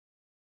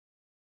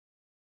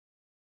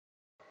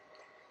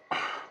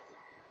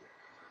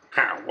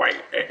wait.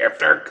 If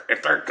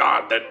they're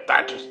gone, then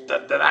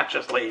that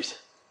just leaves.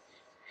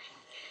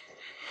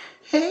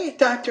 Hey,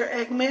 Dr.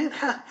 Eggman,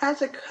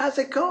 how's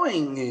it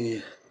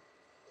going?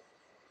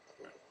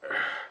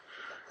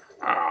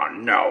 Oh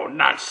no,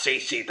 not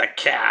Cece the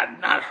cat.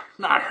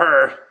 Not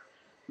her.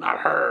 Not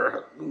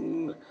her.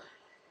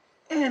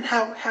 And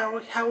how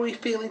are we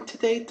feeling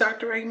today,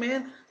 Dr.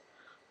 Eggman?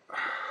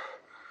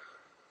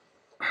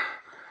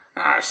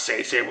 Ah,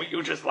 Cece, will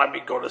you just let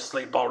me go to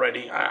sleep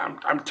already?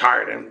 I'm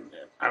tired and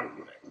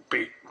I'm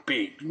beat.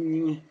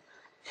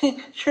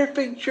 Sure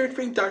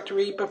thing, Dr.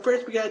 E, but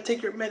first we gotta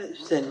take your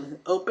medicine.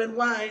 Open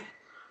wide.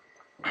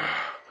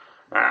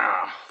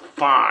 Ah,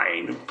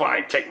 fine.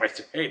 Take my.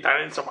 Hey,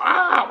 that is some.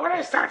 What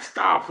is that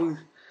stuff?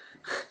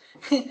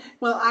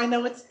 Well, I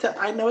know it's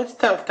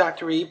tough,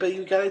 Dr. E, but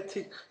you gotta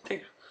take.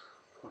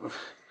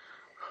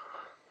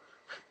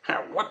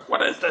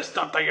 What is this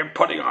stuff that you're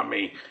putting on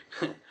me?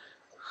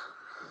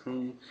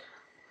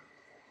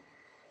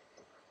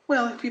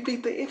 Well, if you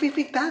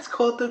think that's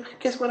cool, then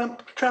guess what? I'm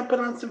trying to put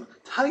on some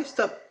honey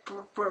stuff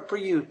for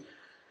you.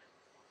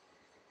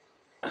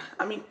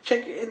 I mean,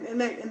 check in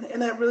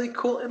that really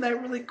cool,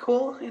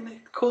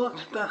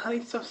 the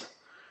honey stuff.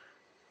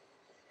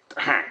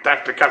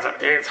 That's because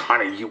it is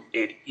honey, you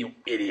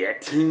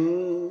idiot.